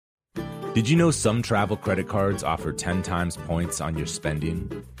Did you know some travel credit cards offer 10 times points on your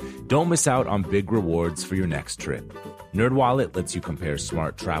spending? Don't miss out on big rewards for your next trip. NerdWallet lets you compare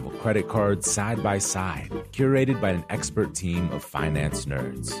smart travel credit cards side by side, curated by an expert team of finance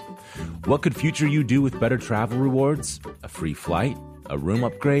nerds. What could future you do with better travel rewards? A free flight? A room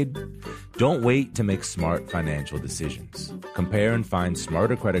upgrade? Don't wait to make smart financial decisions. Compare and find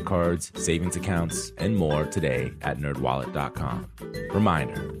smarter credit cards, savings accounts, and more today at nerdwallet.com.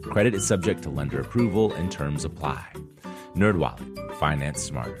 Reminder, credit is subject to lender approval and terms apply. NerdWallet, finance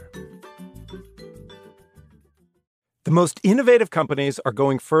smarter. The most innovative companies are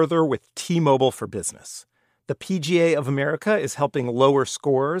going further with T-Mobile for Business. The PGA of America is helping lower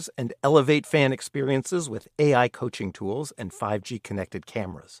scores and elevate fan experiences with AI coaching tools and 5G-connected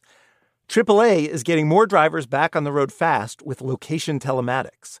cameras. AAA is getting more drivers back on the road fast with location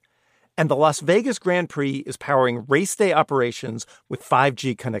telematics. And the Las Vegas Grand Prix is powering race day operations with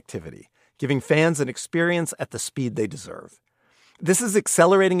 5G connectivity, giving fans an experience at the speed they deserve. This is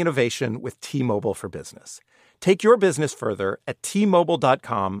accelerating innovation with T-Mobile for Business. Take your business further at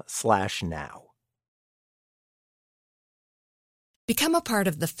T-Mobile.com/now. Become a part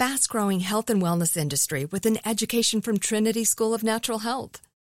of the fast-growing health and wellness industry with an education from Trinity School of Natural Health.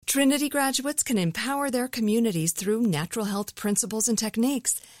 Trinity graduates can empower their communities through natural health principles and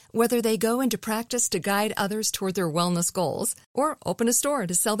techniques, whether they go into practice to guide others toward their wellness goals or open a store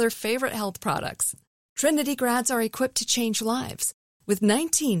to sell their favorite health products. Trinity grads are equipped to change lives with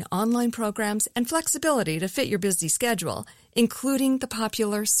 19 online programs and flexibility to fit your busy schedule, including the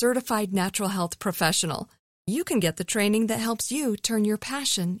popular Certified Natural Health Professional. You can get the training that helps you turn your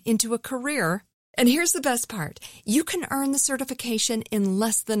passion into a career. And here's the best part. You can earn the certification in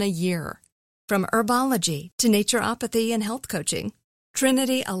less than a year. From herbology to naturopathy and health coaching,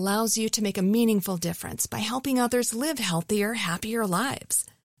 Trinity allows you to make a meaningful difference by helping others live healthier, happier lives.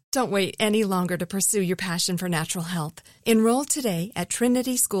 Don't wait any longer to pursue your passion for natural health. Enroll today at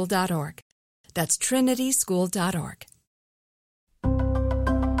trinityschool.org. That's trinityschool.org.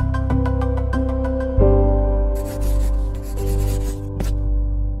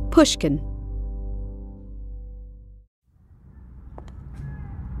 Pushkin.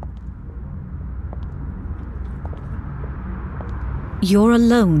 You're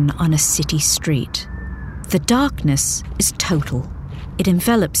alone on a city street. The darkness is total. It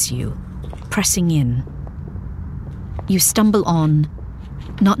envelops you, pressing in. You stumble on,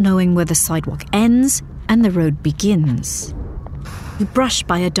 not knowing where the sidewalk ends and the road begins. You brush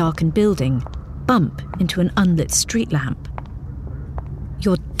by a darkened building, bump into an unlit street lamp.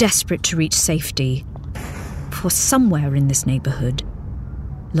 You're desperate to reach safety, for somewhere in this neighborhood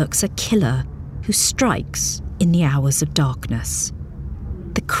lurks a killer who strikes in the hours of darkness.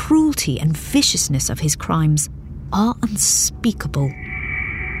 The cruelty and viciousness of his crimes are unspeakable.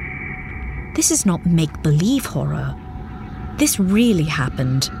 This is not make-believe horror. This really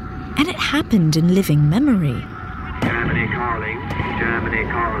happened, and it happened in living memory. Germany calling, Germany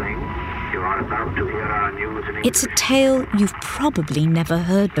calling. You are about to hear our news. It's a tale you've probably never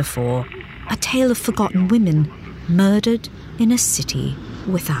heard before. A tale of forgotten women murdered in a city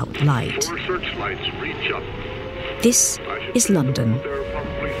without light. Searchlights reach up. This is London. There are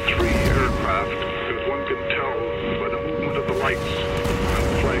probably 3 aircraft, because one can tell by the movement of the lights and the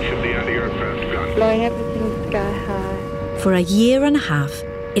flash of the anti-aircraft gun. Blowing everything sky high. For a year and a half,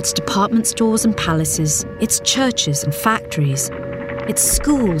 its department stores and palaces, its churches and factories, its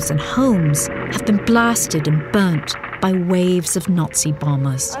schools and homes have been blasted and burnt by waves of Nazi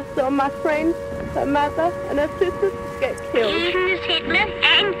bombers. I saw my friends, her mother and her sisters get killed. Even as Hitler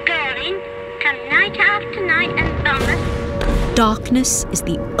and Goering come night after night and bomb us. Darkness is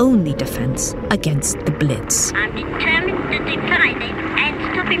the only defense against the Blitz. I'm determined to defy them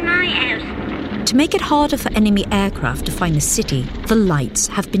and stop in my house. To make it harder for enemy aircraft to find the city, the lights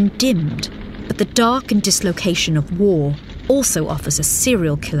have been dimmed. But the dark and dislocation of war also offers a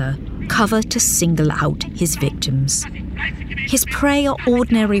serial killer cover to single out his victims. His prey are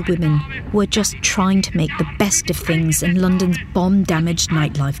ordinary women who are just trying to make the best of things in London's bomb-damaged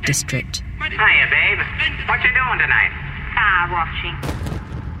nightlife district. Hiya, babe. What you doing tonight? Watching.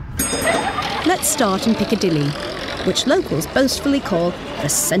 Let's start in Piccadilly, which locals boastfully call the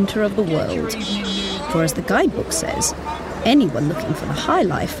centre of the world. For as the guidebook says, anyone looking for the high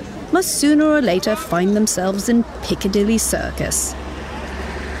life must sooner or later find themselves in Piccadilly Circus.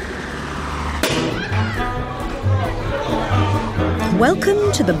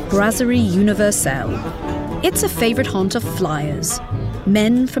 Welcome to the Brasserie Universelle. It's a favourite haunt of flyers.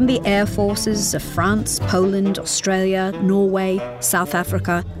 Men from the air forces of France, Poland, Australia, Norway, South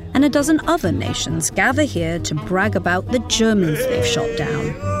Africa, and a dozen other nations gather here to brag about the Germans they've shot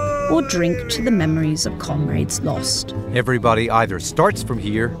down, or drink to the memories of comrades lost. Everybody either starts from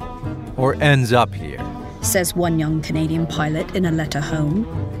here or ends up here, says one young Canadian pilot in a letter home.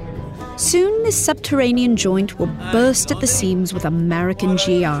 Soon this subterranean joint will burst at the seams with American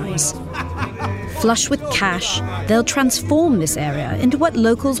GIs. Flush with cash, they'll transform this area into what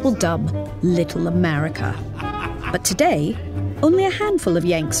locals will dub Little America. But today, only a handful of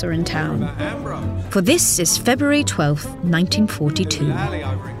Yanks are in town. For this is February 12th, 1942.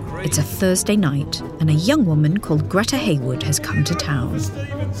 It's a Thursday night, and a young woman called Greta Haywood has come to town.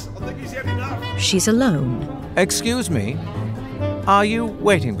 She's alone. Excuse me, are you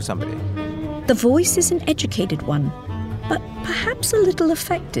waiting for somebody? The voice is an educated one, but perhaps a little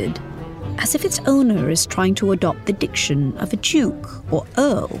affected, as if its owner is trying to adopt the diction of a duke or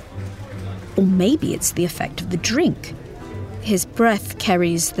earl. Or maybe it's the effect of the drink. His breath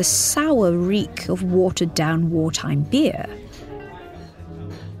carries the sour reek of watered-down wartime beer.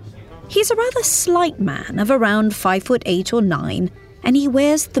 He's a rather slight man of around 5'8" or 9, and he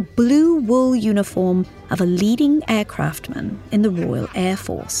wears the blue wool uniform of a leading aircraftman in the Royal Air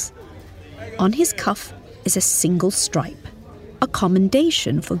Force. On his cuff is a single stripe, a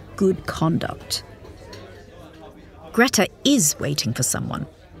commendation for good conduct. Greta is waiting for someone.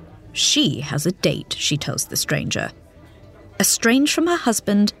 She has a date, she tells the stranger. Estranged from her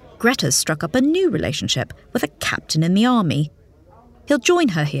husband, Greta's struck up a new relationship with a captain in the army. He'll join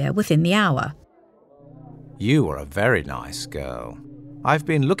her here within the hour. You are a very nice girl. I've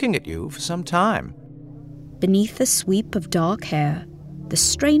been looking at you for some time. Beneath a sweep of dark hair, the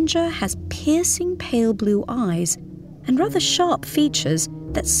stranger has piercing pale blue eyes and rather sharp features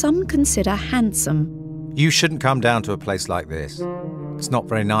that some consider handsome. You shouldn't come down to a place like this. It's not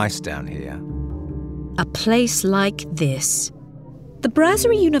very nice down here. A place like this. The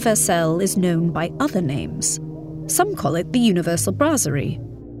Brasserie Universelle is known by other names. Some call it the Universal Brasserie.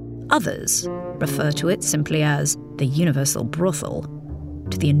 Others refer to it simply as the Universal Brothel,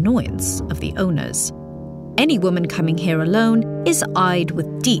 to the annoyance of the owners. Any woman coming here alone is eyed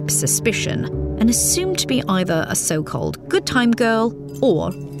with deep suspicion and assumed to be either a so-called good time girl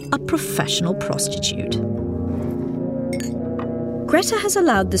or a professional prostitute. Greta has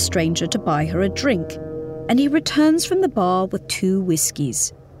allowed the stranger to buy her a drink, and he returns from the bar with 2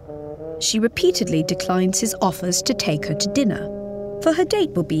 whiskies. She repeatedly declines his offers to take her to dinner, for her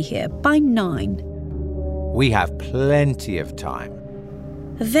date will be here by 9. We have plenty of time.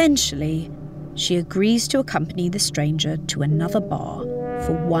 Eventually, she agrees to accompany the stranger to another bar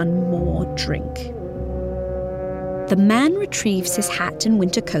for one more drink. The man retrieves his hat and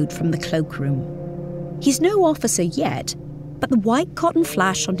winter coat from the cloakroom. He's no officer yet, but the white cotton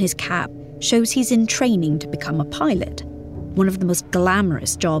flash on his cap shows he's in training to become a pilot, one of the most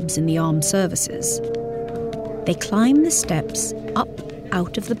glamorous jobs in the armed services. They climb the steps up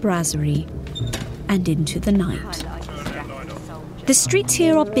out of the brasserie and into the night. The streets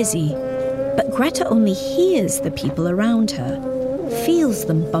here are busy, but Greta only hears the people around her, feels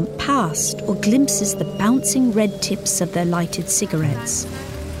them bump past, or glimpses the bouncing red tips of their lighted cigarettes.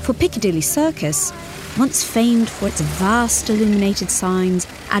 For Piccadilly Circus, once famed for its vast illuminated signs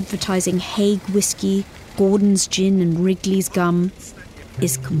advertising Hague whiskey, Gordon's gin and Wrigley's gum,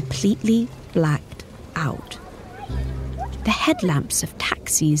 is completely blacked out. The headlamps of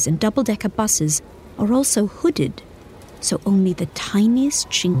taxis and double-decker buses are also hooded, so only the tiniest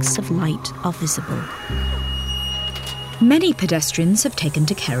chinks of light are visible. Many pedestrians have taken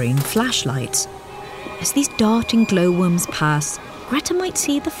to carrying flashlights. As these darting glowworms pass, Greta might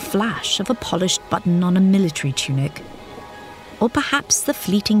see the flash of a polished button on a military tunic, or perhaps the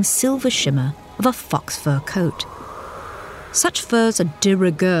fleeting silver shimmer of a fox fur coat. Such furs are de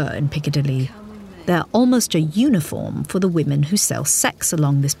rigueur in Piccadilly. They're almost a uniform for the women who sell sex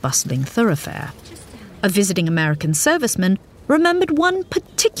along this bustling thoroughfare. A visiting American serviceman remembered one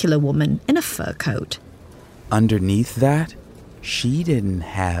particular woman in a fur coat. Underneath that, she didn't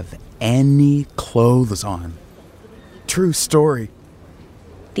have any clothes on. True story.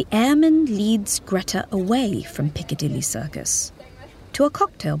 The airman leads Greta away from Piccadilly Circus to a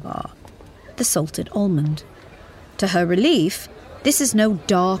cocktail bar, the Salted Almond. To her relief, this is no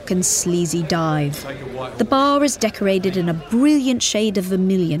dark and sleazy dive. The bar is decorated in a brilliant shade of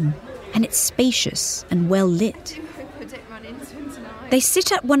vermilion, and it's spacious and well lit. They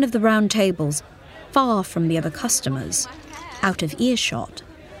sit at one of the round tables, far from the other customers, out of earshot.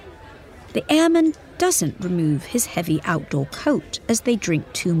 The airman doesn't remove his heavy outdoor coat as they drink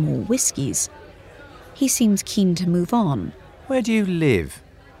 2 more whiskies. He seems keen to move on. Where do you live?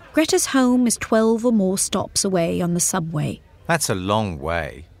 Greta's home is 12 or more stops away on the subway. That's a long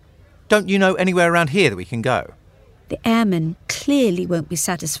way. Don't you know anywhere around here that we can go? The airman clearly won't be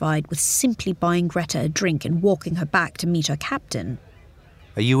satisfied with simply buying Greta a drink and walking her back to meet her captain.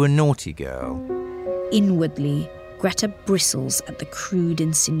 Are you a naughty girl? Inwardly, Greta bristles at the crude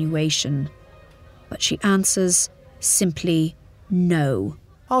insinuation, but she answers simply no.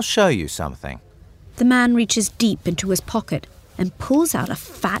 I'll show you something. The man reaches deep into his pocket and pulls out a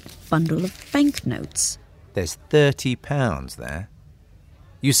fat bundle of banknotes. There's £30 there.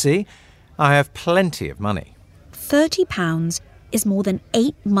 You see, I have plenty of money. £30 is more than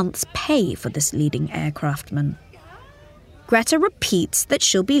 8 months' pay for this leading aircraftman. Greta repeats that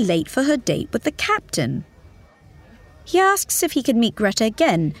she'll be late for her date with the captain. He asks if he can meet Greta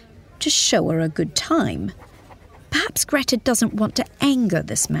again to show her a good time. Perhaps Greta doesn't want to anger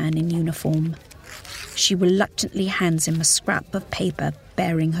this man in uniform. She reluctantly hands him a scrap of paper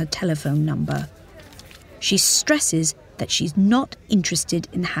bearing her telephone number. She stresses that she's not interested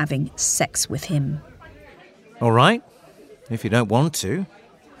in having sex with him. All right, if you don't want to,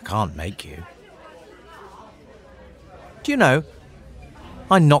 I can't make you. Do you know,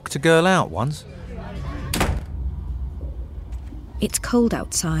 I knocked a girl out once. It's cold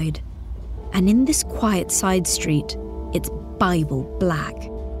outside, and in this quiet side street, it's Bible black.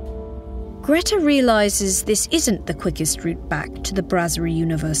 Greta realises this isn't the quickest route back to the Brasserie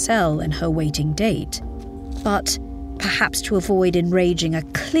Universelle and her waiting date. But, perhaps to avoid enraging a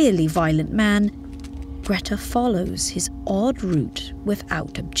clearly violent man, Greta follows his odd route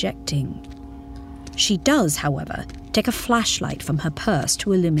without objecting. She does, however, take a flashlight from her purse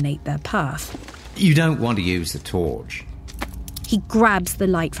to illuminate their path. You don't want to use the torch. He grabs the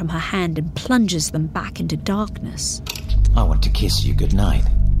light from her hand and plunges them back into darkness. I want to kiss you goodnight.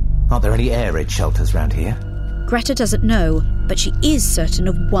 Are there any air raid shelters round here? Greta doesn't know, but she is certain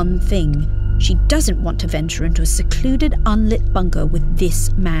of one thing. She doesn't want to venture into a secluded, unlit bunker with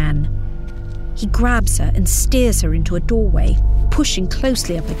this man. He grabs her and steers her into a doorway, pushing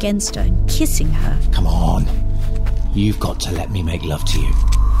closely up against her and kissing her. Come on. You've got to let me make love to you.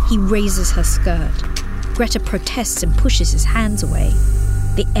 He raises her skirt. Greta protests and pushes his hands away.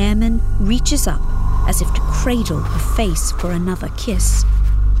 The airman reaches up as if to cradle her face for another kiss,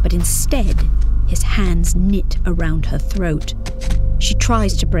 but instead, his hands knit around her throat. She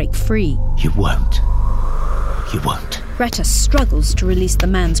tries to break free. You won't. You won't. Greta struggles to release the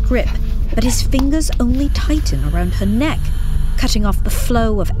man's grip, but his fingers only tighten around her neck, cutting off the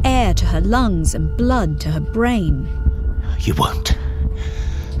flow of air to her lungs and blood to her brain. You won't.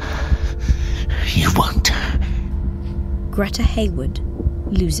 You won't. Greta Hayward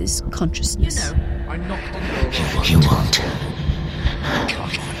loses consciousness. I'm not. You won't.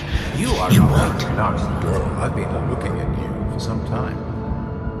 You are not a nasty girl. I've been looking at you for some time.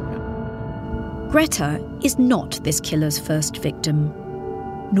 Greta is not this killer's first victim,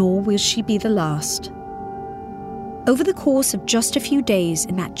 nor will she be the last. Over the course of just a few days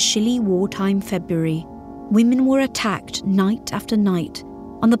in that chilly wartime February, women were attacked night after night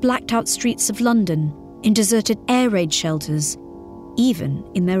on the blacked-out streets of London, in deserted air raid shelters, even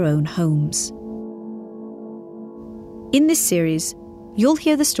in their own homes. In this series, you'll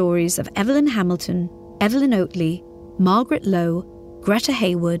hear the stories of Evelyn Hamilton, Evelyn Oatley, Margaret Lowe, Greta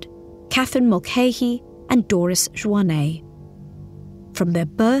Hayward, Catherine Mulcahy, and Doris Joannet, from their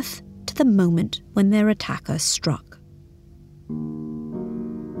birth to the moment when their attacker struck.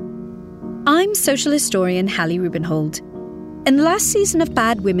 I'm social historian Hallie Rubenhold. In the last season of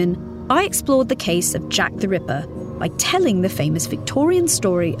Bad Women, I explored the case of Jack the Ripper by telling the famous Victorian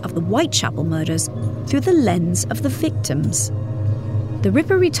story of the Whitechapel murders through the lens of the victims. The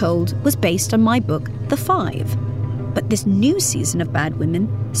Ripper Retold was based on my book, The Five, but this new season of Bad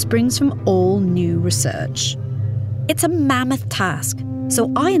Women springs from all new research. It's a mammoth task,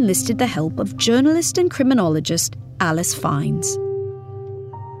 so I enlisted the help of journalist and criminologist Alice Fiennes.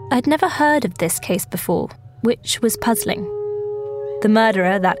 I'd never heard of this case before, which was puzzling. The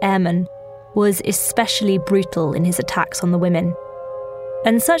murderer, that airman, was especially brutal in his attacks on the women.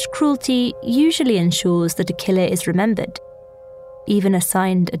 And such cruelty usually ensures that a killer is remembered, even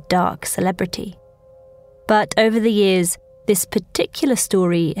assigned a dark celebrity. But over the years, this particular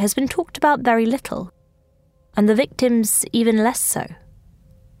story has been talked about very little, and the victims even less so.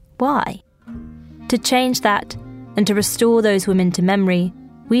 Why? To change that, and to restore those women to memory,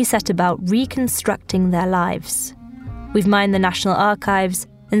 we set about reconstructing their lives. We've mined the National Archives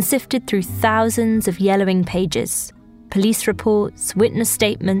and sifted through thousands of yellowing pages, police reports, witness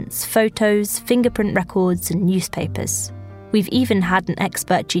statements, photos, fingerprint records, and newspapers. We've even had an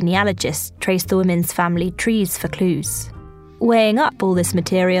expert genealogist trace the women's family trees for clues. Weighing up all this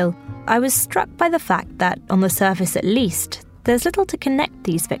material, I was struck by the fact that, on the surface at least, there's little to connect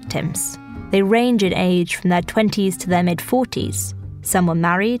these victims. They range in age from their 20s to their mid-40s. Some were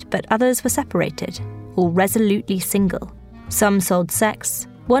married, but others were separated, or resolutely single. Some sold sex,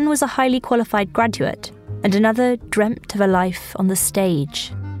 one was a highly qualified graduate, and another dreamt of a life on the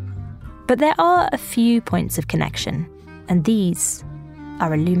stage. But there are a few points of connection, and these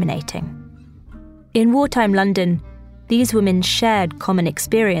are illuminating. In wartime London, these women shared common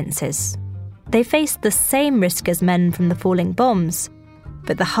experiences. They faced the same risk as men from the falling bombs,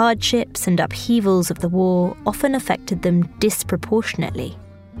 but the hardships and upheavals of the war often affected them disproportionately.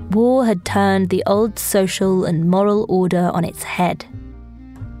 War had turned the old social and moral order on its head.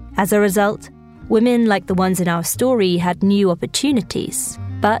 As a result, women like the ones in our story had new opportunities,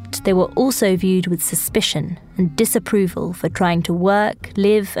 but they were also viewed with suspicion and disapproval for trying to work,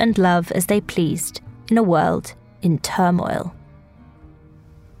 live and love as they pleased in a world in turmoil.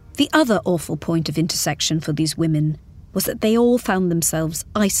 The other awful point of intersection for these women was that they all found themselves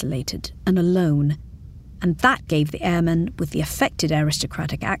isolated and alone, and that gave the airman with the affected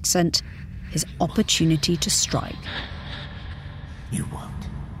aristocratic accent his opportunity to strike. You won't.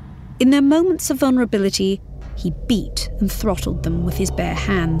 In their moments of vulnerability, he beat and throttled them with his bare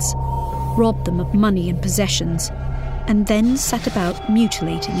hands, robbed them of money and possessions, and then set about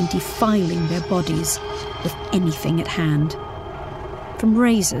mutilating and defiling their bodies with anything at hand. From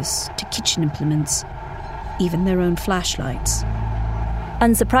razors to kitchen implements, even their own flashlights.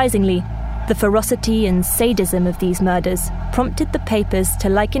 Unsurprisingly, the ferocity and sadism of these murders prompted the papers to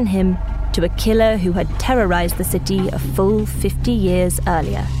liken him to a killer who had terrorized the city a full 50 years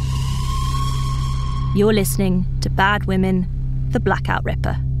earlier. You're listening to Bad Women, The Blackout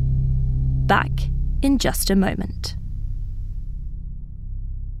Ripper. Back in just a moment.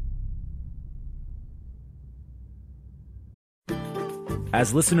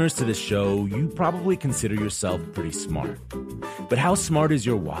 As listeners to this show, you probably consider yourself pretty smart. But how smart is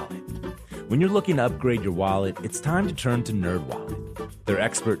your wallet? When you're looking to upgrade your wallet, it's time to turn to NerdWallet. Their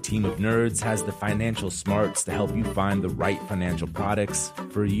expert team of nerds has the financial smarts to help you find the right financial products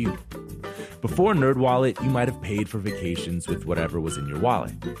for you. Before NerdWallet, you might have paid for vacations with whatever was in your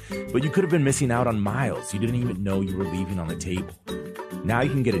wallet. But you could have been missing out on miles you didn't even know you were leaving on the table. Now you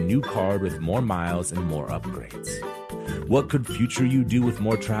can get a new card with more miles and more upgrades. What could future you do with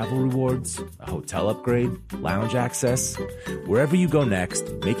more travel rewards? A hotel upgrade? Lounge access? Wherever you go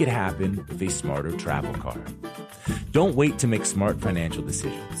next, make it happen with a smarter travel card. Don't wait to make smart financial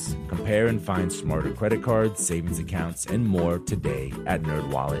decisions. Compare and find smarter credit cards, savings accounts, and more today at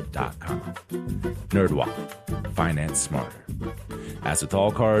nerdwallet.com. NerdWallet. Finance smarter. As with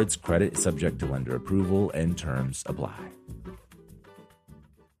all cards, credit is subject to lender approval and terms apply.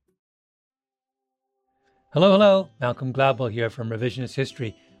 Hello. Malcolm Gladwell here from Revisionist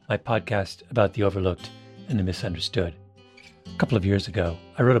History, my podcast about the overlooked and the misunderstood. A couple of years ago,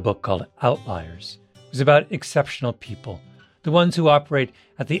 I wrote a book called Outliers. It was about exceptional people, the ones who operate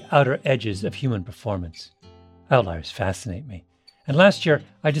at the outer edges of human performance. Outliers fascinate me. And last year,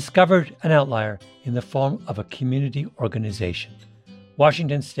 I discovered an outlier in the form of a community organization,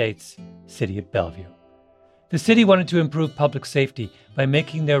 Washington State's City of Bellevue. The city wanted to improve public safety by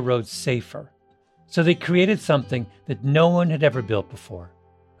making their roads safer. So they created something that no one had ever built before,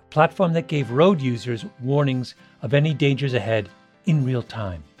 a platform that gave road users warnings of any dangers ahead in real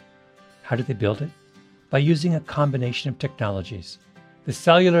time. How did they build it? By using a combination of technologies: the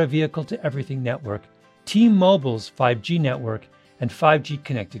Cellular Vehicle-to-Everything network, T-Mobile's 5G network, and 5G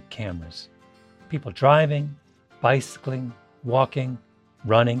connected cameras. People driving, bicycling, walking,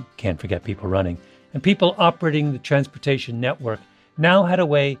 running, can't forget people running, and people operating the transportation network now had a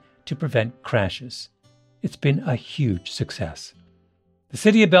way to prevent crashes. It's been a huge success. The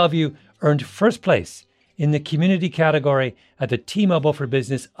City of Bellevue earned first place in the community category at the T-Mobile for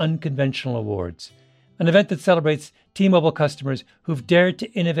Business Unconventional Awards, an event that celebrates T-Mobile customers who've dared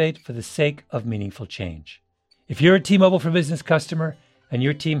to innovate for the sake of meaningful change. If you're a T-Mobile for Business customer and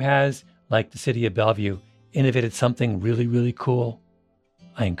your team has, like the City of Bellevue, innovated something really, really cool,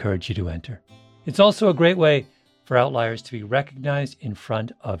 I encourage you to enter. It's also a great way for outliers to be recognized in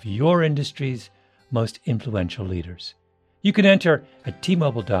front of your industry's most influential leaders. You can enter at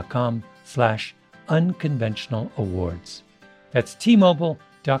tmobile.com/unconventional awards. That's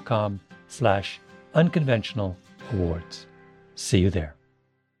tmobile.com/unconventional awards. See you there.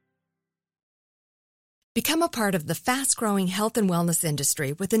 Become a part of the fast-growing health and wellness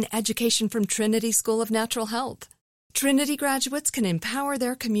industry with an education from Trinity School of Natural Health. Trinity graduates can empower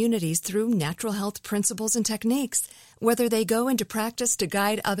their communities through natural health principles and techniques, whether they go into practice to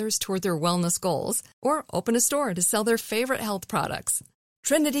guide others toward their wellness goals or open a store to sell their favorite health products.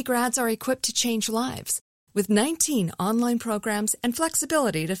 Trinity grads are equipped to change lives. With 19 online programs and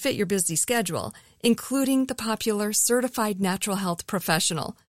flexibility to fit your busy schedule, including the popular Certified Natural Health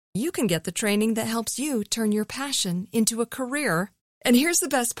Professional, you can get the training that helps you turn your passion into a career. And here's the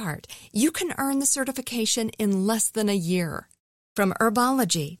best part. You can earn the certification in less than a year. From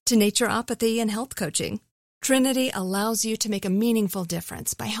herbology to naturopathy and health coaching, Trinity allows you to make a meaningful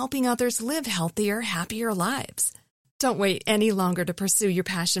difference by helping others live healthier, happier lives. Don't wait any longer to pursue your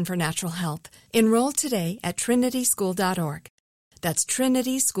passion for natural health. Enroll today at trinityschool.org. That's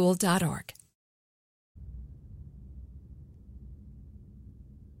trinityschool.org.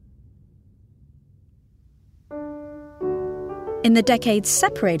 In the decades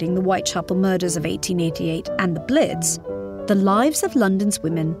separating the Whitechapel murders of 1888 and the Blitz, the lives of London's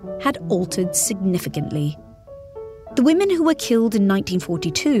women had altered significantly. The women who were killed in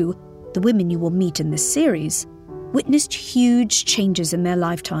 1942, the women you will meet in this series, witnessed huge changes in their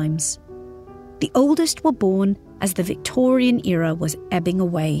lifetimes. The oldest were born as the Victorian era was ebbing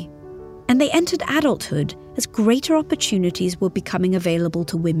away, and they entered adulthood as greater opportunities were becoming available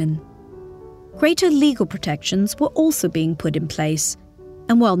to women. Greater legal protections were also being put in place,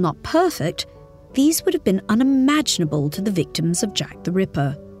 and while not perfect, these would have been unimaginable to the victims of Jack the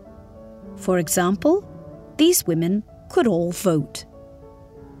Ripper. For example, these women could all vote.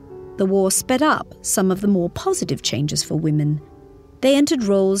 The war sped up some of the more positive changes for women. They entered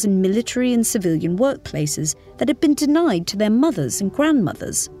roles in military and civilian workplaces that had been denied to their mothers and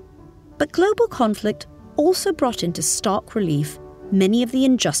grandmothers. But global conflict also brought into stark relief many of the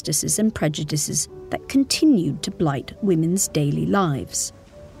injustices and prejudices that continued to blight women's daily lives.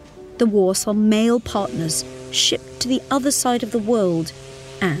 The war saw male partners shipped to the other side of the world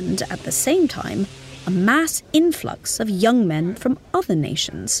and, at the same time, a mass influx of young men from other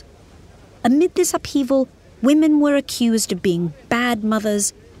nations. Amid this upheaval, women were accused of being bad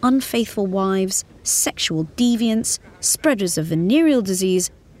mothers, unfaithful wives, sexual deviants, spreaders of venereal disease,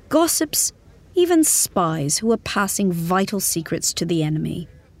 gossips, even spies who were passing vital secrets to the enemy.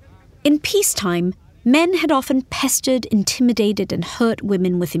 In peacetime, men had often pestered, intimidated, and hurt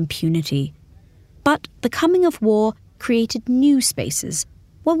women with impunity. But the coming of war created new spaces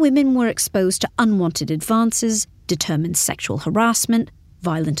where women were exposed to unwanted advances, determined sexual harassment,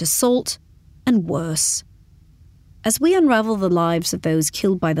 violent assault, and worse. As we unravel the lives of those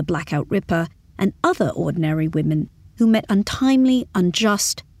killed by the Blackout Ripper and other ordinary women who met untimely,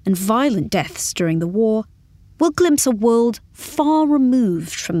 unjust, and violent deaths during the war, we'll glimpse a world far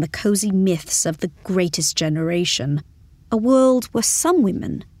removed from the cosy myths of the greatest generation, a world where some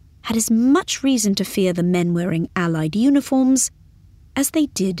women had as much reason to fear the men wearing Allied uniforms as they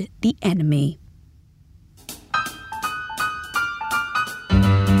did the enemy.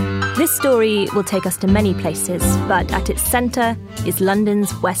 This story will take us to many places, but at its centre is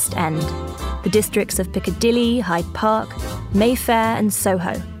London's West End, the districts of Piccadilly, Hyde Park, Mayfair and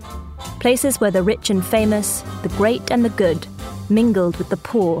Soho. Places where the rich and famous, the great and the good, mingled with the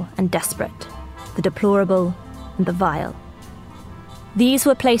poor and desperate, the deplorable and the vile. These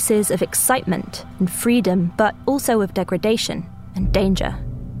were places of excitement and freedom, but also of degradation and danger.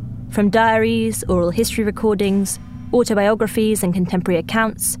 From diaries, oral history recordings, autobiographies and contemporary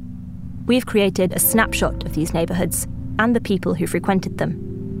accounts, we've created a snapshot of these neighbourhoods and the people who frequented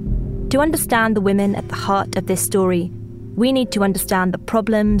them. To understand the women at the heart of this story, we need to understand the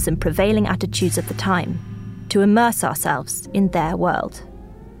problems and prevailing attitudes of the time, to immerse ourselves in their world.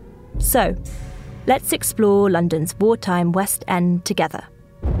 So, let's explore London's wartime West End together.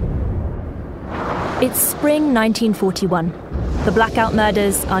 It's spring 1941. The Blackout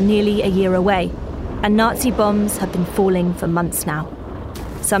murders are nearly a year away, and Nazi bombs have been falling for months now.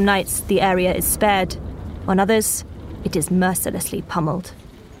 Some nights the area is spared, on others it is mercilessly pummeled.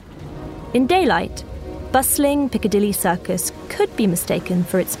 In daylight, bustling Piccadilly Circus could be mistaken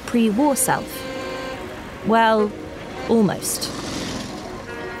for its pre-war self. Well, almost.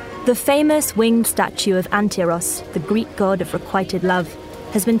 The famous winged statue of Anteros, the Greek god of requited love,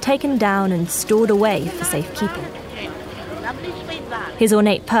 has been taken down and stored away for safekeeping. His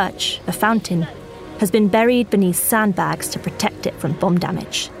ornate perch, a fountain, has been buried beneath sandbags to protect it from bomb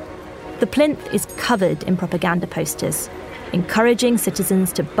damage. The plinth is covered in propaganda posters, encouraging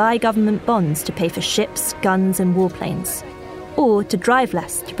citizens to buy government bonds to pay for ships, guns and warplanes, or to drive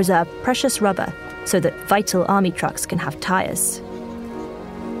less to preserve precious rubber so that vital army trucks can have tyres.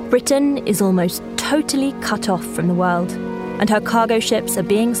 Britain is almost totally cut off from the world, and her cargo ships are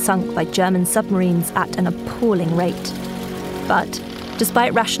being sunk by German submarines at an appalling rate. But,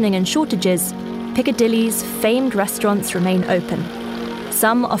 despite rationing and shortages, Piccadilly's famed restaurants remain open,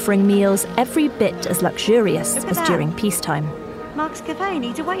 some offering meals every bit as luxurious as during peacetime.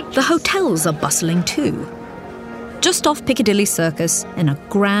 The hotels are bustling too. Just off Piccadilly Circus, in a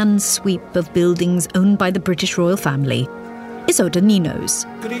grand sweep of buildings owned by the British royal family, is Odanino's.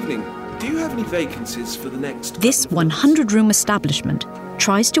 Good evening. Do you have any vacancies for the next... This 100-room establishment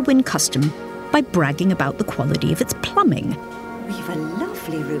tries to win custom by bragging about the quality of its plumbing. We've a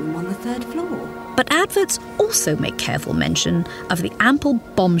lovely room on the 3rd floor. But adverts also make careful mention of the ample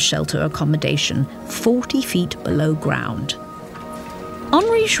bomb shelter accommodation 40 feet below ground.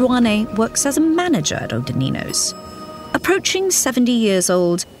 Henri Jouanet works as a manager at Odanino's. Approaching 70 years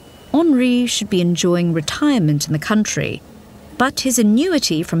old, Henri should be enjoying retirement in the country, but his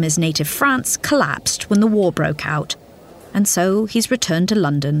annuity from his native France collapsed when the war broke out, and so he's returned to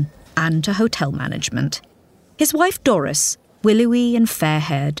London and to hotel management. His wife Doris, willowy and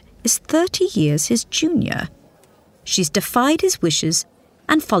fair-haired, is 30 years his junior. She's defied his wishes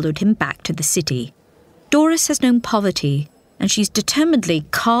and followed him back to the city. Doris has known poverty, and she's determinedly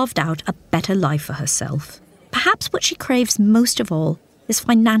carved out a better life for herself. Perhaps what she craves most of all is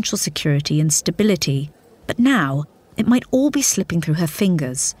financial security and stability, but now it might all be slipping through her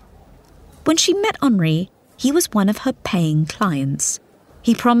fingers. When she met Henri, he was one of her paying clients.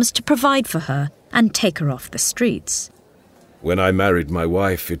 He promised to provide for her and take her off the streets. When I married my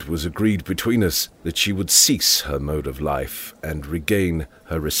wife, it was agreed between us that she would cease her mode of life and regain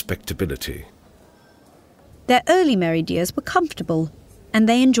her respectability. Their early married years were comfortable, and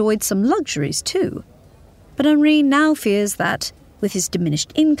they enjoyed some luxuries too. But Henri now fears that, with his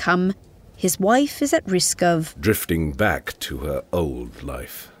diminished income, his wife is at risk of drifting back to her old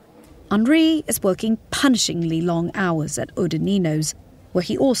life. Henri is working punishingly long hours at Odanino's, where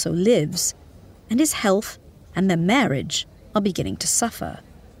he also lives, and his health and their marriage are beginning to suffer.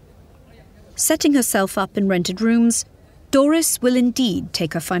 Setting herself up in rented rooms, Doris will indeed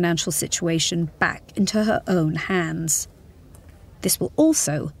take her financial situation back into her own hands. This will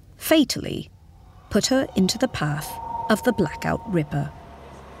also, fatally, put her into the path of the Blackout Ripper.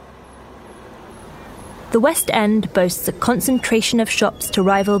 The West End boasts a concentration of shops to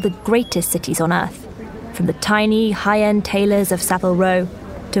rival the greatest cities on earth, from the tiny, high-end tailors of Savile Row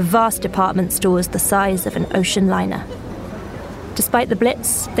to vast department stores the size of an ocean liner. Despite the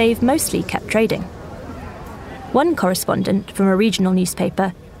Blitz, they've mostly kept trading. One correspondent from a regional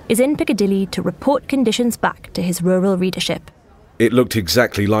newspaper is in Piccadilly to report conditions back to his rural readership. It looked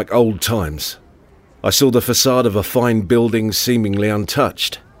exactly like old times. I saw the facade of a fine building seemingly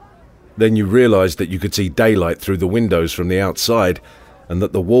untouched. Then you realised that you could see daylight through the windows from the outside and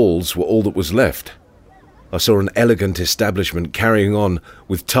that the walls were all that was left. I saw an elegant establishment carrying on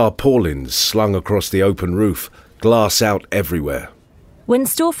with tarpaulins slung across the open roof, glass out everywhere. When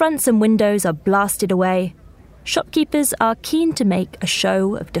storefronts and windows are blasted away, shopkeepers are keen to make a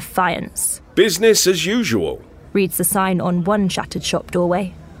show of defiance. Business as usual, reads the sign on one shattered shop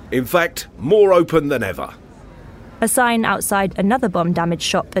doorway. In fact, more open than ever. A sign outside another bomb-damaged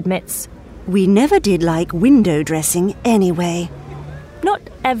shop admits, we never did like window dressing anyway. Not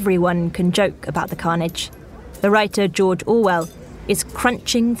everyone can joke about the carnage. The writer George Orwell is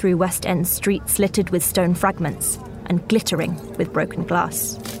crunching through West End streets littered with stone fragments and glittering with broken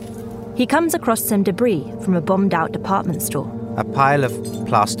glass. He comes across some debris from a bombed-out department store. A pile of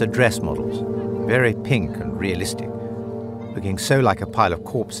plaster dress models, very pink and realistic, looking so like a pile of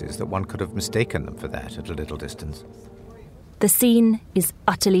corpses that one could have mistaken them for that at a little distance. The scene is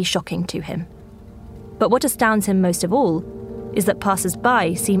utterly shocking to him. But what astounds him most of all is that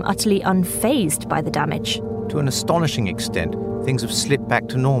passers-by seem utterly unfazed by the damage. To an astonishing extent, things have slipped back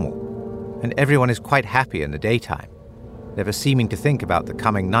to normal, and everyone is quite happy in the daytime, never seeming to think about the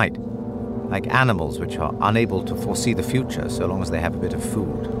coming night, like animals which are unable to foresee the future so long as they have a bit of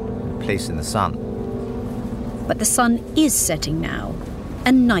food and a place in the sun. But the sun is setting now,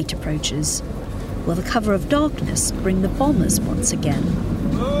 and night approaches. Will the cover of darkness bring the bombers once again?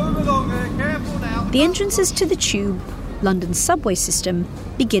 Move along there, careful now. The entrances to the Tube, London's subway system,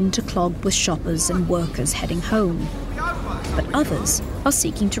 begin to clog with shoppers and workers heading home. But others are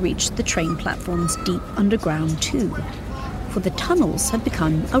seeking to reach the train platforms deep underground too, for the tunnels have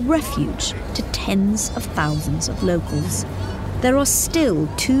become a refuge to tens of thousands of locals. There are still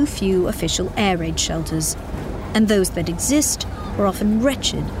too few official air raid shelters, and those that exist are often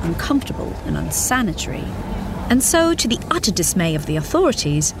wretched, uncomfortable, and unsanitary. And so, to the utter dismay of the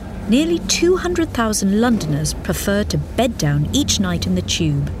authorities, nearly 200,000 Londoners prefer to bed down each night in the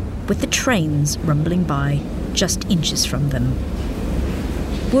Tube, with the trains rumbling by just inches from them.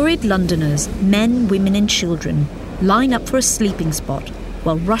 Worried Londoners, men, women and children, line up for a sleeping spot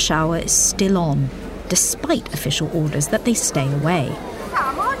while rush hour is still on, despite official orders that they stay away.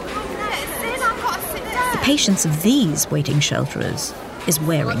 The patience of these waiting shelterers is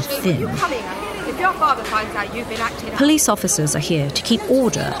wearing thin. your father finds out you've been acting up... Police officers are here to keep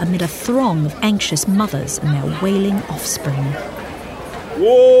order amid a throng of anxious mothers and their wailing offspring.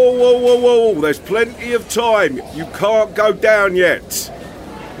 Whoa, whoa, whoa, whoa, there's plenty of time. You can't go down yet.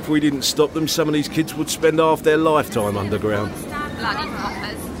 If we didn't stop them, some of these kids would spend half their lifetime underground. Bloody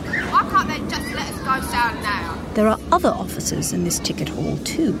hoppers. Why can't they just let us go down now? There are other officers in this ticket hall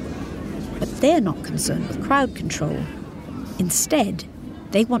too, but they're not concerned with crowd control. Instead,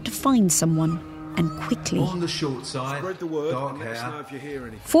 they want to find someone, and quickly. On the short side, spread the word. dark Let us hair. know if you hear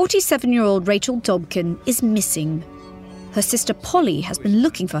anything. 47-year-old Rachel Dobkin is missing. Her sister Polly has been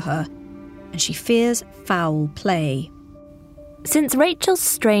looking for her, and she fears foul play. Since Rachel's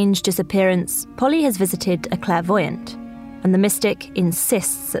strange disappearance, Polly has visited a clairvoyant, and the mystic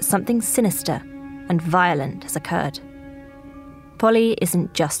insists that something sinister and violent has occurred. Polly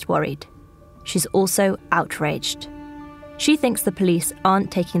isn't just worried. She's also outraged. She thinks the police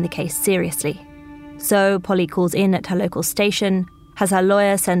aren't taking the case seriously. So Polly calls in at her local station, has her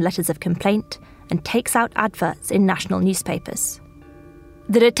lawyer send letters of complaint, and takes out adverts in national newspapers.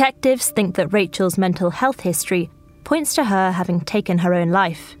 The detectives think that Rachel's mental health history points to her having taken her own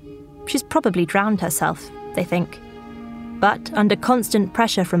life. She's probably drowned herself, they think. But under constant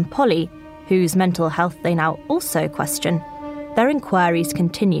pressure from Polly, whose mental health they now also question, their inquiries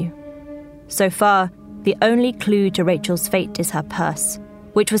continue. So far, the only clue to Rachel's fate is her purse,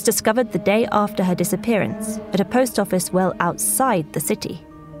 which was discovered the day after her disappearance at a post office well outside the city.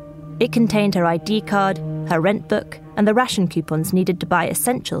 It contained her ID card, her rent book, and the ration coupons needed to buy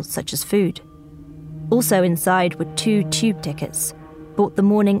essentials such as food. Also inside were 2 tube tickets, bought the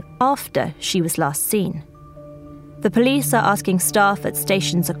morning after she was last seen. The police are asking staff at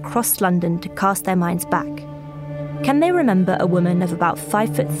stations across London to cast their minds back. Can they remember a woman of about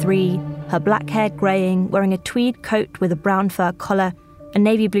 5'3", her black hair greying, wearing a tweed coat with a brown fur collar, a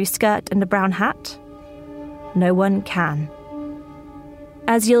navy blue skirt and a brown hat? No one can.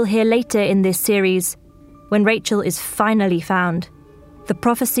 As you'll hear later in this series, when Rachel is finally found, the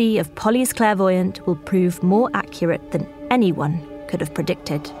prophecy of Polly's clairvoyant will prove more accurate than anyone could have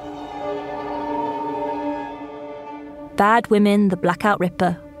predicted. Bad Women, the Blackout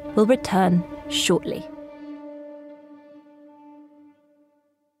Ripper will return shortly.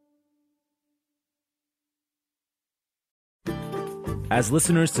 As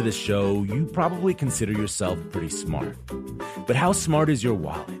listeners to this show, you probably consider yourself pretty smart. But how smart is your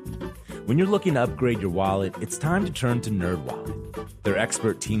wallet? When you're looking to upgrade your wallet, it's time to turn to NerdWallet. Their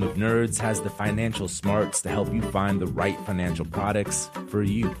expert team of nerds has the financial smarts to help you find the right financial products for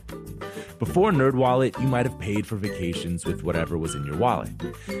you. Before NerdWallet, you might have paid for vacations with whatever was in your wallet.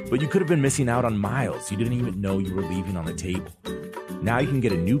 But you could have been missing out on miles you didn't even know you were leaving on the table. Now you can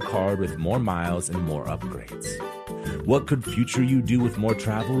get a new card with more miles and more upgrades. What could future you do with more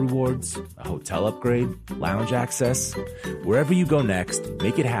travel rewards? A hotel upgrade? Lounge access? Wherever you go next,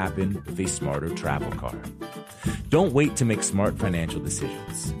 make it happen with a smarter travel card. Don't wait to make smart financial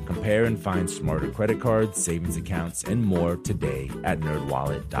decisions. Compare and find smarter credit cards, savings accounts, and more today at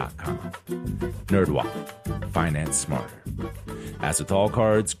NerdWallet.com. NerdWallet. Finance smarter. As with all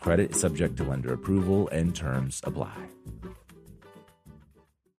cards, credit is subject to lender approval and terms apply.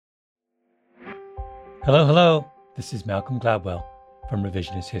 Hello, hello. This is Malcolm Gladwell from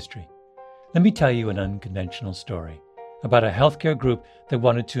Revisionist History. Let me tell you an unconventional story about a healthcare group that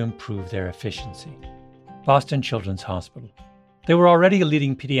wanted to improve their efficiency. Boston Children's Hospital. They were already a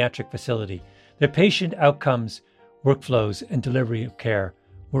leading pediatric facility. Their patient outcomes, workflows, and delivery of care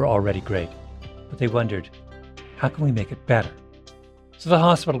were already great. But they wondered, how can we make it better? So the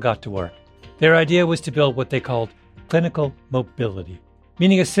hospital got to work. Their idea was to build what they called clinical mobility,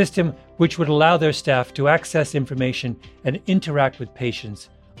 meaning a system which would allow their staff to access information and interact with patients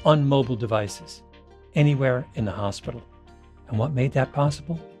on mobile devices, anywhere in the hospital. And what made that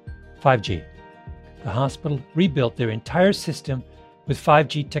possible? 5G. The hospital rebuilt their entire system with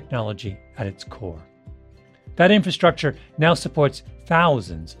 5G technology at its core. That infrastructure now supports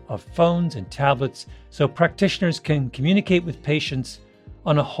thousands of phones and tablets so practitioners can communicate with patients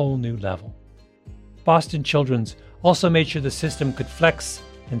on a whole new level. Boston Children's also made sure the system could flex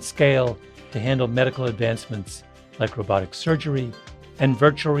and scale to handle medical advancements like robotic surgery and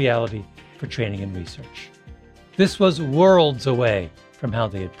virtual reality for training and research. This was worlds away from how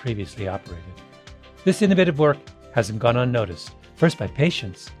they had previously operated. This innovative work hasn't gone unnoticed, first by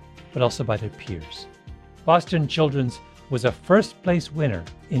patients, but also by their peers. Boston Children's was a first-place winner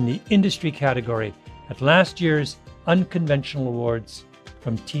in the industry category at last year's Unconventional Awards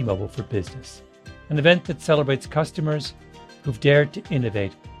from T-Mobile for Business, an event that celebrates customers who've dared to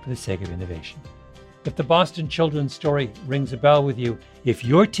innovate for the sake of innovation. If the Boston Children's story rings a bell with you, if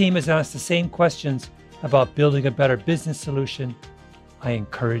your team has asked the same questions about building a better business solution, I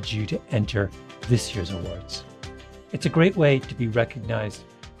encourage you to enter this year's awards. It's a great way to be recognized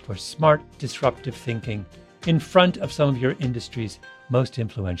for smart, disruptive thinking in front of some of your industry's most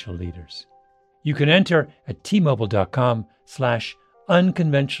influential leaders. You can enter at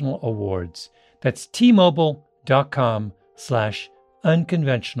tmobile.com/unconventional awards. That's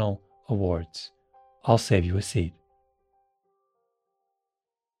tmobile.com/unconventional awards. I'll save you a seat.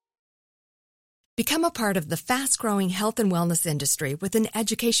 Become a part of the fast-growing health and wellness industry with an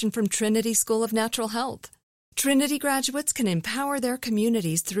education from Trinity School of Natural Health. Trinity graduates can empower their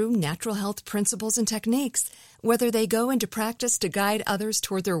communities through natural health principles and techniques, whether they go into practice to guide others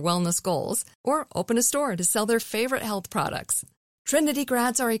toward their wellness goals or open a store to sell their favorite health products. Trinity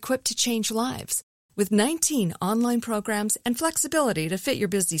grads are equipped to change lives with 19 online programs and flexibility to fit your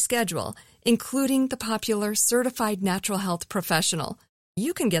busy schedule, including the popular Certified Natural Health Professional.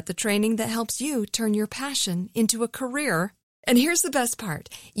 You can get the training that helps you turn your passion into a career. And here's the best part.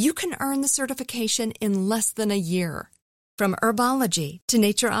 You can earn the certification in less than a year. From herbology to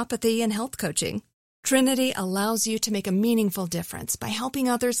naturopathy and health coaching, Trinity allows you to make a meaningful difference by helping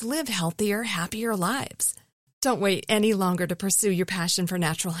others live healthier, happier lives. Don't wait any longer to pursue your passion for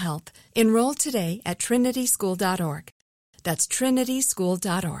natural health. Enroll today at trinityschool.org. That's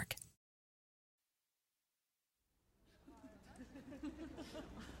trinityschool.org.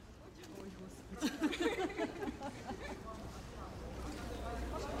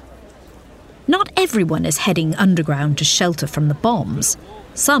 Not everyone is heading underground to shelter from the bombs.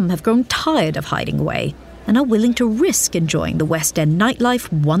 Some have grown tired of hiding away and are willing to risk enjoying the West End nightlife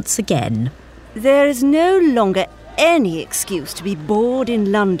once again. There is no longer any excuse to be bored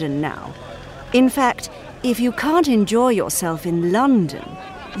in London now. In fact, if you can't enjoy yourself in London,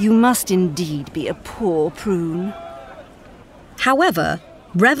 you must indeed be a poor prune. However,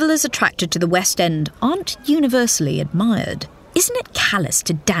 revellers attracted to the West End aren't universally admired. Isn't it callous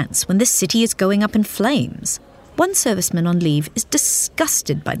to dance when the city is going up in flames? One serviceman on leave is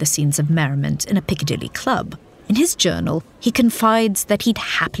disgusted by the scenes of merriment in a Piccadilly club. In his journal, he confides that he'd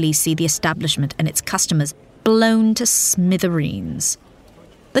happily see the establishment and its customers blown to smithereens.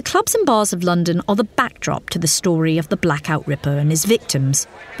 The clubs and bars of London are the backdrop to the story of the Blackout Ripper and his victims,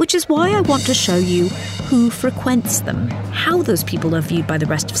 which is why I want to show you who frequents them, how those people are viewed by the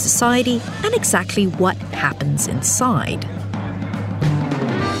rest of society, and exactly what happens inside.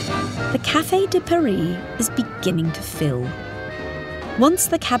 The Café de Paris is beginning to fill. Once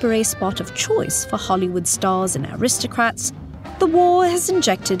the cabaret spot of choice for Hollywood stars and aristocrats, the war has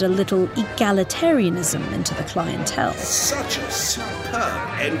injected a little egalitarianism into the clientele. Such a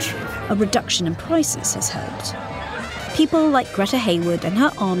superb entry. A reduction in prices has helped. People like Greta Hayward and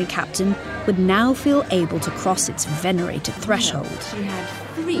her army captain would now feel able to cross its venerated threshold. She had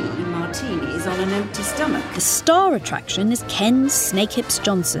 3 martinis on an empty stomach. The star attraction is Ken Snakehips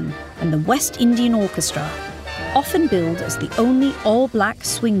Johnson and the West Indian Orchestra, often billed as the only all-black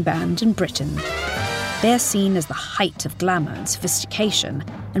swing band in Britain. They're seen as the height of glamour and sophistication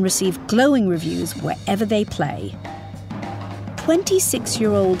and receive glowing reviews wherever they play.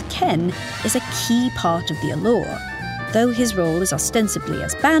 26-year-old Ken is a key part of the allure. Though his role is ostensibly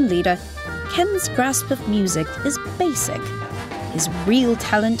as bandleader, Ken's grasp of music is basic. His real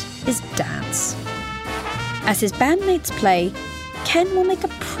talent is dance. As his bandmates play, Ken will make a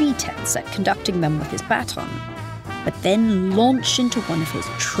pretense at conducting them with his baton, but then launch into one of his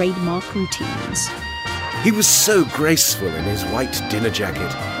trademark routines. He was so graceful in his white dinner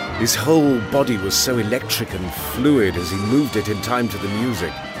jacket. His whole body was so electric and fluid as he moved it in time to the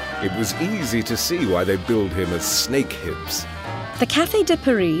music. It was easy to see why they billed him as Snakehips. The Café de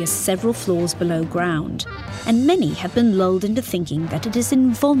Paris is several floors below ground, and many have been lulled into thinking that it is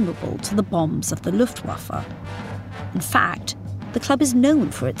invulnerable to the bombs of the Luftwaffe. In fact, the club is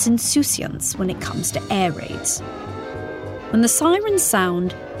known for its insouciance when it comes to air raids. When the sirens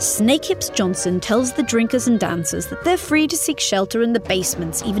sound, Snakehips Johnson tells the drinkers and dancers that they're free to seek shelter in the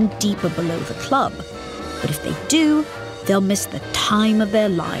basements even deeper below the club. But if they do, they'll miss the time of their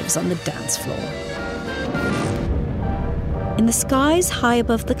lives on the dance floor. In the skies high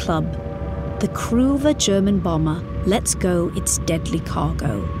above the club, the crew of a German bomber lets go its deadly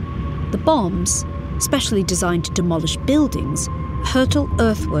cargo. The bombs, specially designed to demolish buildings, hurtle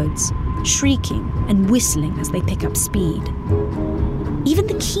earthwards, shrieking and whistling as they pick up speed. Even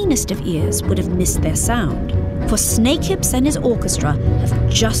the keenest of ears would have missed their sound, for Snakehips and his orchestra have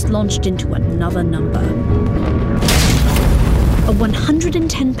just launched into another number. A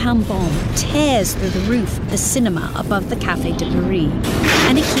 110-pound bomb tears through the roof of the cinema above the Café de Paris,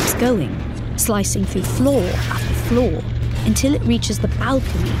 and it keeps going, slicing through floor after floor until it reaches the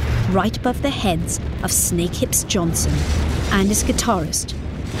balcony right above the heads of Snakehips Johnson and his guitarist,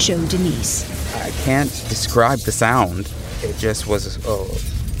 Joe Denise. I can't describe the sound. It just was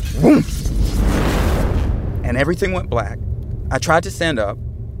boom! And everything went black. I tried to stand up.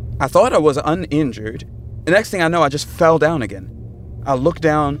 I thought I was uninjured. The next thing I know, I just fell down again. I looked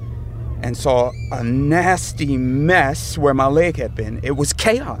down and saw a nasty mess where my leg had been. It was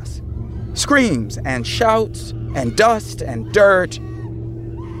chaos. Screams and shouts and dust and dirt.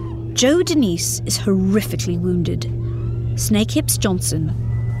 Joe Denise is horrifically wounded. Snakehips Johnson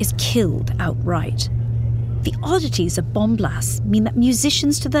is killed outright. The oddities of bomb blasts mean that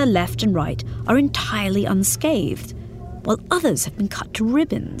musicians to their left and right are entirely unscathed, while others have been cut to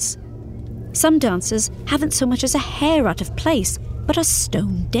ribbons. Some dancers haven't so much as a hair out of place, but are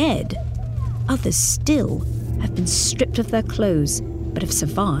stone dead. Others still have been stripped of their clothes, but have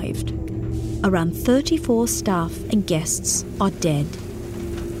survived. Around 34 staff and guests are dead.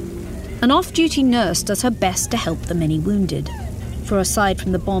 An off-duty nurse does her best to help the many wounded, for aside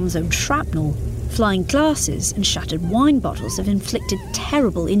from the bomb's own shrapnel, flying glasses and shattered wine bottles have inflicted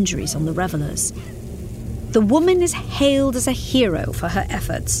terrible injuries on the revellers. The woman is hailed as a hero for her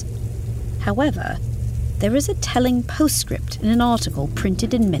efforts. However, there is a telling postscript in an article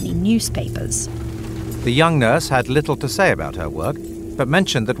printed in many newspapers. The young nurse had little to say about her work, but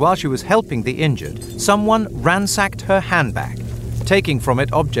mentioned that while she was helping the injured, someone ransacked her handbag, taking from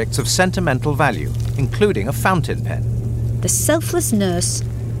it objects of sentimental value, including a fountain pen. The selfless nurse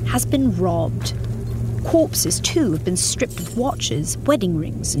has been robbed. Corpses, too, have been stripped of watches, wedding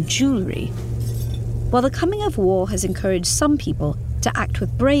rings, and jewellery. While the coming of war has encouraged some people to act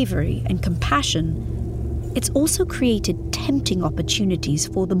with bravery and compassion, it's also created tempting opportunities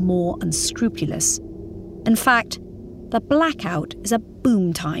for the more unscrupulous. In fact, the blackout is a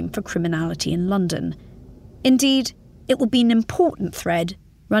boom time for criminality in London. Indeed, it will be an important thread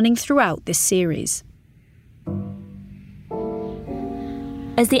running throughout this series.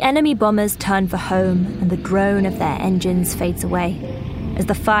 As the enemy bombers turn for home and the drone of their engines fades away, as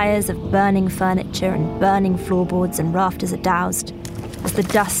the fires of burning furniture and burning floorboards and rafters are doused, as the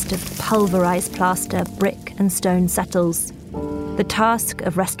dust of pulverised plaster, brick and stone settles, the task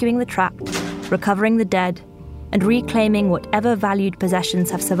of rescuing the trapped, recovering the dead, and reclaiming whatever valued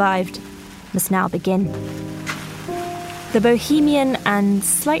possessions have survived must now begin. The bohemian and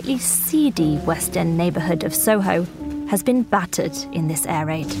slightly seedy West End neighbourhood of Soho has been battered in this air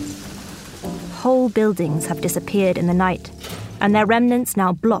raid. Whole buildings have disappeared in the night, and their remnants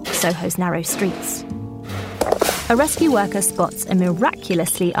now block Soho's narrow streets. A rescue worker spots a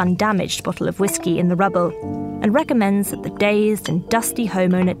miraculously undamaged bottle of whiskey in the rubble and recommends that the dazed and dusty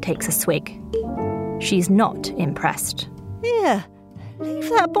homeowner takes a swig. She's not impressed. Here, leave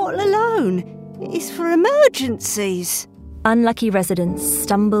that bottle alone. It's for emergencies. Unlucky residents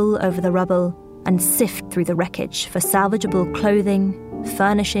stumble over the rubble and sift through the wreckage for salvageable clothing,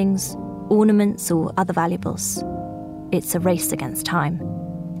 furnishings, ornaments or other valuables. It's a race against time.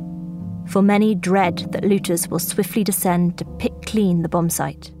 For many dread that looters will swiftly descend to pick clean the bomb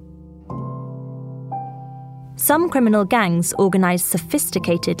site. Some criminal gangs organise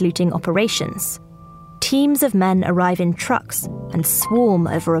sophisticated looting operations. Teams of men arrive in trucks and swarm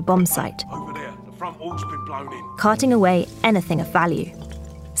over a bomb site, Over there, the front wall's been blown in. carting away anything of value.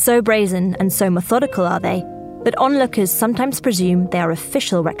 So brazen and so methodical are they that onlookers sometimes presume they are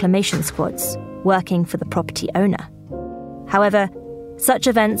official reclamation squads working for the property owner. However, such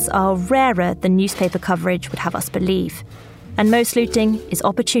events are rarer than newspaper coverage would have us believe, and most looting is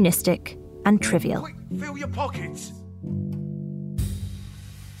opportunistic and trivial. Quick, fill your pockets.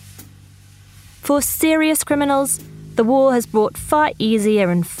 For serious criminals, the war has brought far easier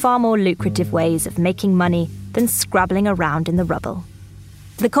and far more lucrative ways of making money than scrabbling around in the rubble.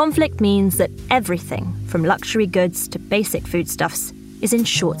 The conflict means that everything, from luxury goods to basic foodstuffs, is in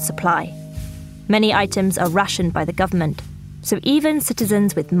short supply. Many items are rationed by the government, so even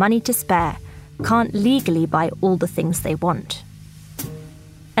citizens with money to spare can't legally buy all the things they want.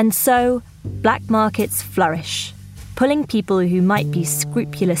 And so, black markets flourish, pulling people who might be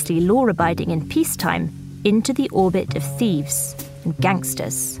scrupulously law-abiding in peacetime into the orbit of thieves and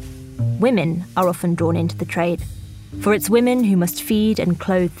gangsters. Women are often drawn into the trade, for it's women who must feed and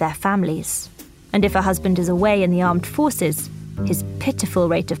clothe their families. And if a husband is away in the armed forces, his pitiful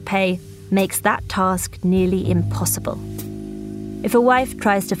rate of pay makes that task nearly impossible. If a wife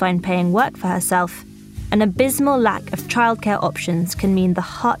tries to find paying work for herself, an abysmal lack of childcare options can mean the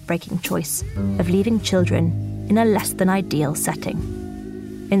heartbreaking choice of leaving children in a less-than-ideal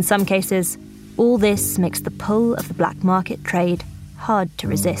setting. In some cases, all this makes the pull of the black market trade hard to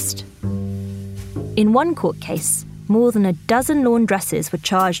resist. In one court case, more than a dozen laundresses were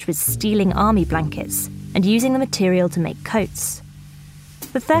charged with stealing army blankets and using the material to make coats.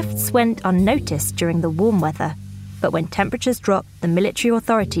 The thefts went unnoticed during the warm weather, but when temperatures dropped, the military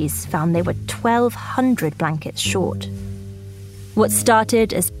authorities found they were 1,200 blankets short. What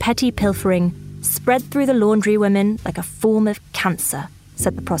started as petty pilfering spread through the laundry women like a form of cancer,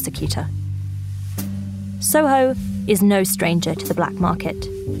 said the prosecutor. Soho is no stranger to the black market.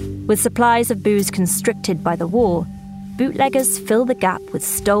 With supplies of booze constricted by the war, bootleggers fill the gap with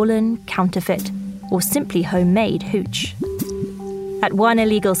stolen, counterfeit, or simply homemade hooch. At one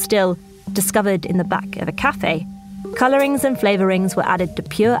illegal still, discovered in the back of a cafe, colourings and flavourings were added to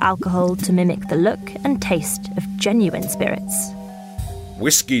pure alcohol to mimic the look and taste of genuine spirits.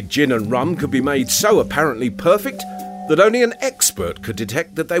 Whiskey, gin and rum could be made so apparently perfect that only an expert could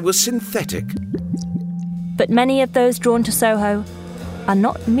detect that they were synthetic. But many of those drawn to Soho are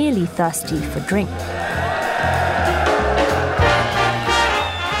not merely thirsty for drink.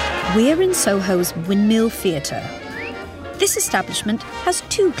 We're in Soho's Windmill Theatre. This establishment has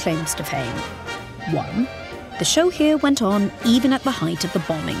two claims to fame. One, the show here went on even at the height of the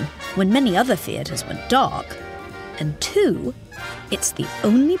bombing, when many other theatres went dark. And two, it's the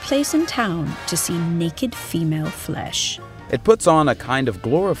only place in town to see naked female flesh. It puts on a kind of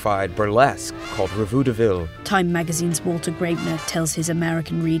glorified burlesque called Revue de Ville. Time magazine's Walter Graebner tells his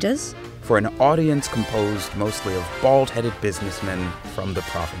American readers. For an audience composed mostly of bald-headed businessmen from the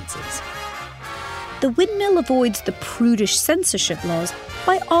provinces. The Windmill avoids the prudish censorship laws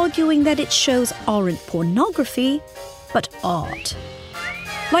by arguing that its shows aren't pornography, but art.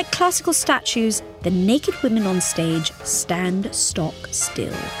 Like classical statues, the naked women on stage stand stock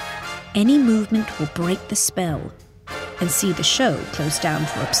still. Any movement will break the spell and see the show closed down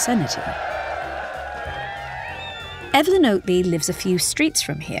for obscenity. Evelyn Oatley lives a few streets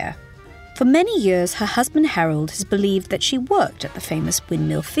from here. For many years, her husband Harold has believed that she worked at the famous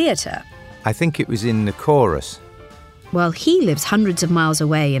Windmill Theatre. I think it was in the chorus. While he lives hundreds of miles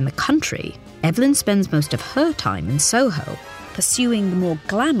away in the country, Evelyn spends most of her time in Soho, pursuing the more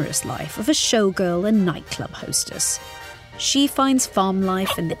glamorous life of a showgirl and nightclub hostess. She finds farm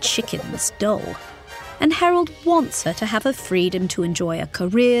life and the chickens dull, and Harold wants her to have her freedom to enjoy a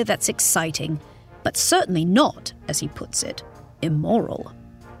career that's exciting, but certainly not, as he puts it, immoral.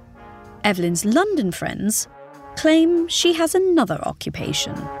 Evelyn's London friends claim she has another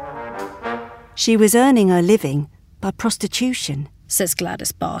occupation. She was earning her living by prostitution, says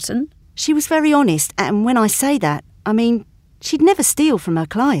Gladys Barton. She was very honest, and when I say that, I mean she'd never steal from her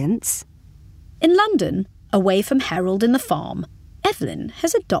clients. In London, away from Harold and the farm, Evelyn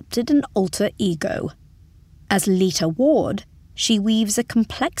has adopted an alter ego. As Lita Ward, she weaves a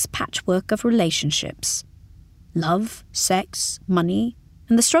complex patchwork of relationships. Love, sex, money,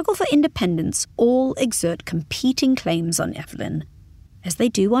 and the struggle for independence all exert competing claims on Evelyn, as they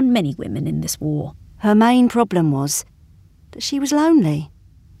do on many women in this war. Her main problem was that she was lonely.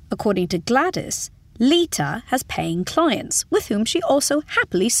 According to Gladys, Lita has paying clients with whom she also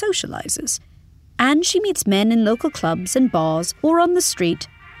happily socialises. And she meets men in local clubs and bars or on the street,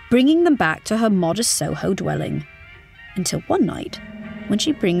 bringing them back to her modest Soho dwelling. Until one night, when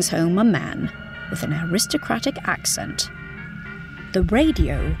she brings home a man with an aristocratic accent. The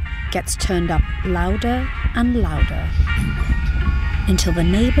radio gets turned up louder and louder, until the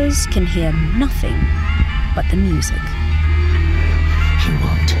neighbours can hear nothing but the music. He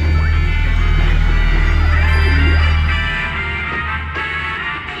won't.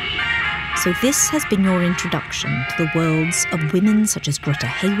 So this has been your introduction to the worlds of women such as Greta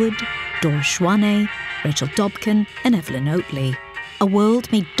Hayward, Doris Schwane, Rachel Dobkin and Evelyn Oatley. A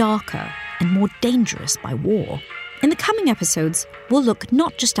world made darker and more dangerous by war. In the coming episodes, we'll look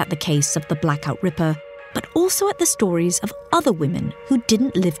not just at the case of the Blackout Ripper, but also at the stories of other women who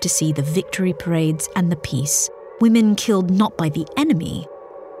didn't live to see the victory parades and the peace. Women killed not by the enemy,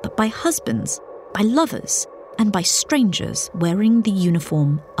 but by husbands, by lovers, and by strangers wearing the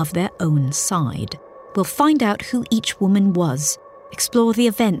uniform of their own side. We'll find out who each woman was, explore the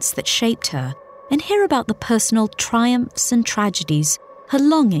events that shaped her, and hear about the personal triumphs and tragedies, her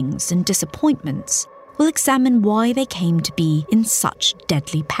longings and disappointments. We'll examine why they came to be in such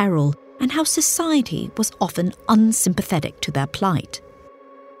deadly peril, and how society was often unsympathetic to their plight.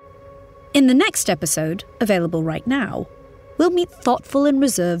 In the next episode, available right now, we'll meet thoughtful and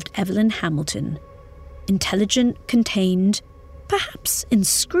reserved Evelyn Hamilton. Intelligent, contained, perhaps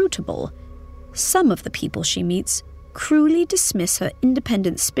inscrutable, some of the people she meets cruelly dismiss her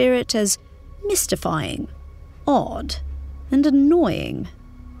independent spirit as mystifying, odd, and annoying.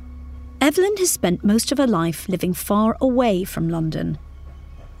 Evelyn has spent most of her life living far away from London.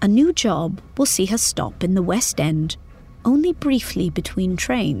 A new job will see her stop in the West End, only briefly between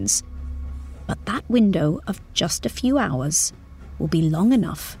trains. But that window of just a few hours will be long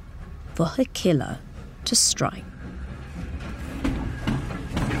enough for her killer to strike.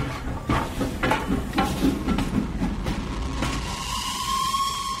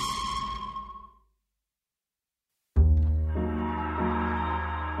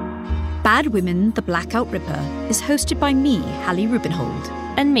 Bad Women, The Blackout Ripper is hosted by me, Hallie Rubenhold.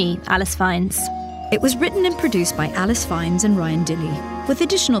 And me, Alice Vines. It was written and produced by Alice Vines and Ryan Dilley, with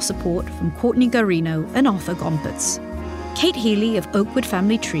additional support from Courtney Garino and Arthur Gompertz. Kate Healy of Oakwood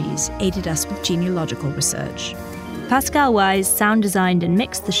Family Trees aided us with genealogical research. Pascal Wise sound designed and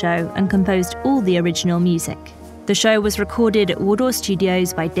mixed the show and composed all the original music. The show was recorded at Wardour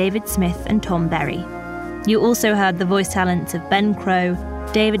Studios by David Smith and Tom Berry. You also heard the voice talents of Ben Crow,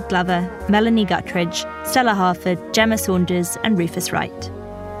 David Glover, Melanie Guttridge, Stella Harford, Gemma Saunders, and Rufus Wright.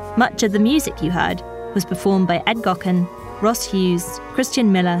 Much of the music you heard was performed by Ed Gocken, Ross Hughes,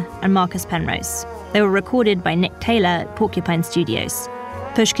 Christian Miller, and Marcus Penrose. They were recorded by Nick Taylor at Porcupine Studios.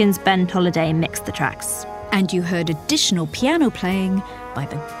 Pushkin's Ben Tolliday mixed the tracks. And you heard additional piano playing by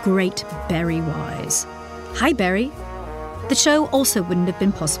the great Berry Wise. Hi, Berry. The show also wouldn't have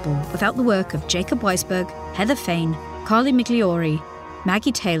been possible without the work of Jacob Weisberg, Heather Fain, Carly Migliori,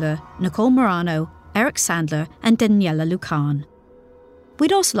 Maggie Taylor, Nicole Morano, Eric Sandler, and Daniela Lucan.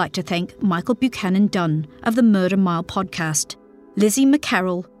 We'd also like to thank Michael Buchanan Dunn of the Murder Mile podcast, Lizzie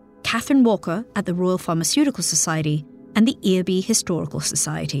McCarroll, Catherine Walker at the Royal Pharmaceutical Society, and the Earby Historical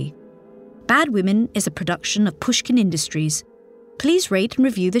Society. Bad Women is a production of Pushkin Industries. Please rate and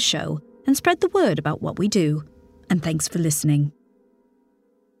review the show and spread the word about what we do. And thanks for listening.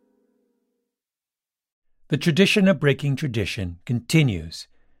 The tradition of breaking tradition continues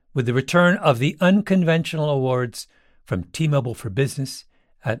with the return of the Unconventional Awards from T-Mobile for Business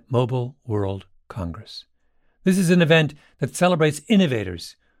at Mobile World Congress. This is an event that celebrates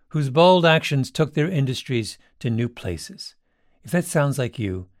innovators whose bold actions took their industries to new places. If that sounds like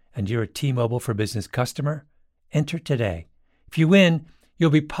you and you're a T-Mobile for Business customer, enter today. If you win, you'll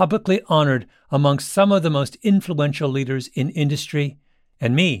be publicly honored amongst some of the most influential leaders in industry.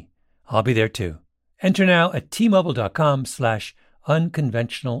 And me, I'll be there too. Enter now at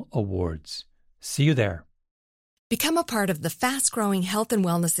tmobile.com/unconventional awards. See you there. Become a part of the fast-growing health and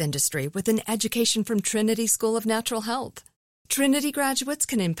wellness industry with an education from Trinity School of Natural Health. Trinity graduates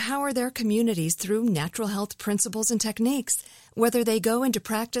can empower their communities through natural health principles and techniques, whether they go into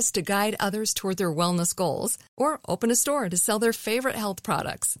practice to guide others toward their wellness goals or open a store to sell their favorite health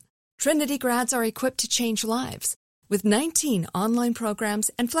products. Trinity grads are equipped to change lives with 19 online programs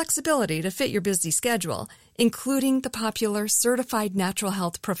and flexibility to fit your busy schedule, including the popular Certified Natural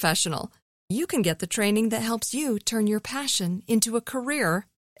Health Professional. You can get the training that helps you turn your passion into a career.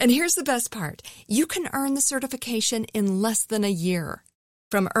 And here's the best part. You can earn the certification in less than a year.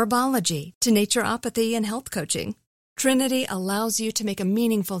 From herbology to naturopathy and health coaching, Trinity allows you to make a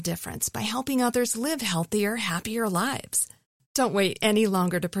meaningful difference by helping others live healthier, happier lives. Don't wait any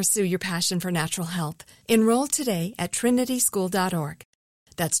longer to pursue your passion for natural health. Enroll today at trinityschool.org.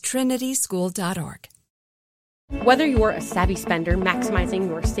 That's trinityschool.org. Whether you're a savvy spender maximizing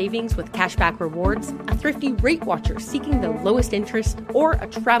your savings with cashback rewards, a thrifty rate watcher seeking the lowest interest, or a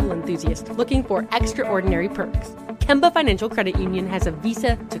travel enthusiast looking for extraordinary perks, Kemba Financial Credit Union has a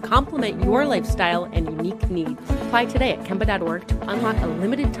visa to complement your lifestyle and unique needs. Apply today at Kemba.org to unlock a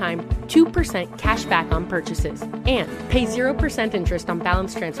limited-time 2% cash back on purchases and pay 0% interest on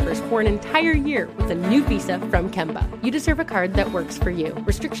balance transfers for an entire year with a new visa from Kemba. You deserve a card that works for you.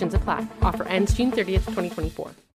 Restrictions apply. Offer ends June 30th, 2024.